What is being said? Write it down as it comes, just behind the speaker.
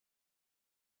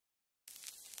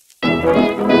Hey,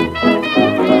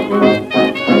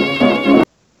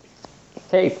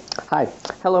 hi,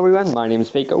 hello everyone, my name is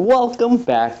Faker. Welcome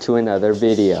back to another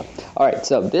video. Alright,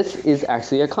 so this is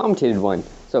actually a commentated one.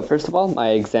 So first of all, my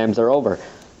exams are over.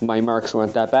 My marks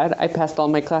weren't that bad. I passed all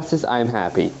my classes. I'm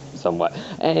happy, somewhat.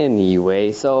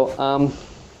 Anyway, so,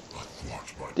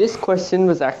 this question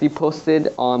was actually posted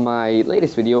on my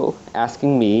latest video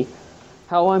asking me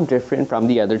how I'm different from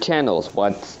the other channels.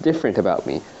 What's different about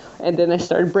me? And then I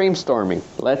started brainstorming.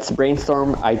 Let's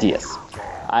brainstorm ideas.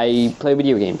 I play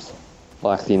video games.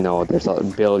 Well, actually, no, there's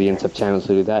billions of channels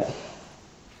who do that.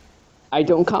 I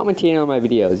don't commentate on my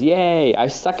videos. Yay! I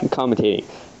suck at commentating.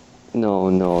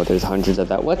 No, there's hundreds of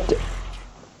that. What?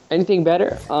 Anything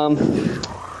better? I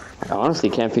honestly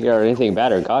can't figure out anything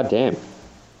better. God damn.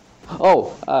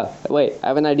 Oh, wait, I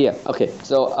have an idea. Okay,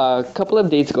 so a couple of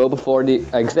days ago before the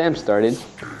exam started,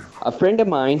 a friend of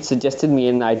mine suggested me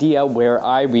an idea where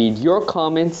I read your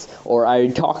comments or I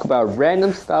talk about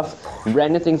random stuff,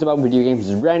 random things about video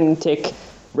games, random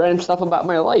stuff about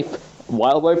my life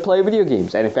while I play video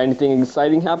games. And if anything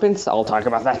exciting happens, I'll talk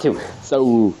about that too.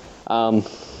 So,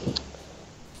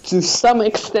 to some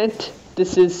extent,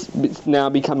 this is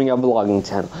now becoming a vlogging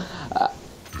channel.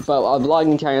 But a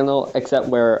vlogging channel, except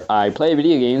where I play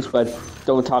video games, but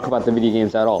don't talk about the video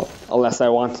games at all. Unless I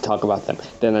want to talk about them,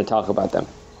 then I talk about them.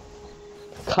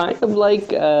 Kind of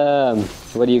like,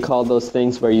 what do you call those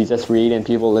things where you just read and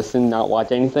people listen, not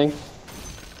watch anything?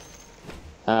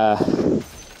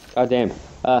 Goddamn.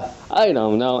 I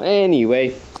don't know.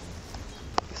 Anyway.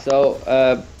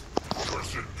 So,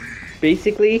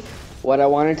 basically, what I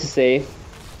wanted to say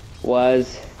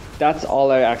was, that's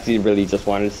all I actually really just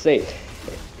wanted to say.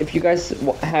 If you guys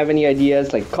have any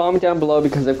ideas, like, comment down below,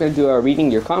 because I'm going to do a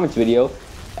reading your comments video.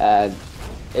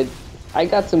 I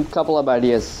got some couple of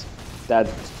ideas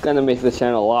that's going to make the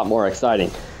channel a lot more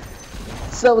exciting.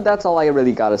 So that's all I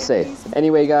really got to say.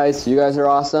 Anyway, guys, you guys are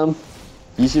awesome.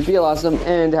 You should feel awesome,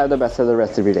 and have the best of the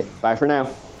rest of your day. Bye for now.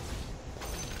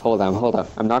 Hold on.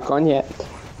 I'm not gone yet.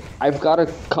 I've got a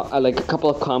couple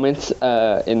of comments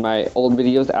in my old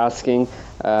videos asking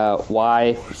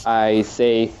why I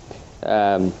say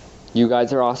you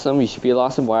guys are awesome, you should feel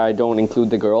awesome, why I don't include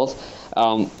the girls.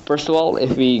 First of all,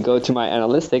 if we go to my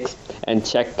analytics and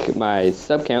check my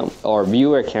sub count or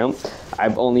viewer count,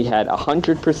 I've only had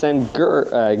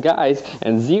 100% guys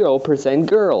and 0%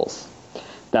 girls.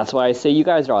 That's why I say you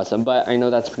guys are awesome, but I know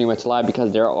that's pretty much a lie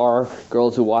because there are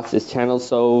girls who watch this channel,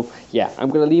 so yeah, I'm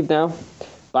gonna leave now.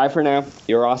 Bye for now.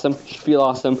 You're awesome. You should feel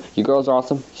awesome. You girls are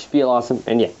awesome. You should feel awesome.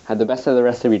 And yeah, have the best of the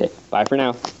rest of your day. Bye for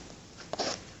now.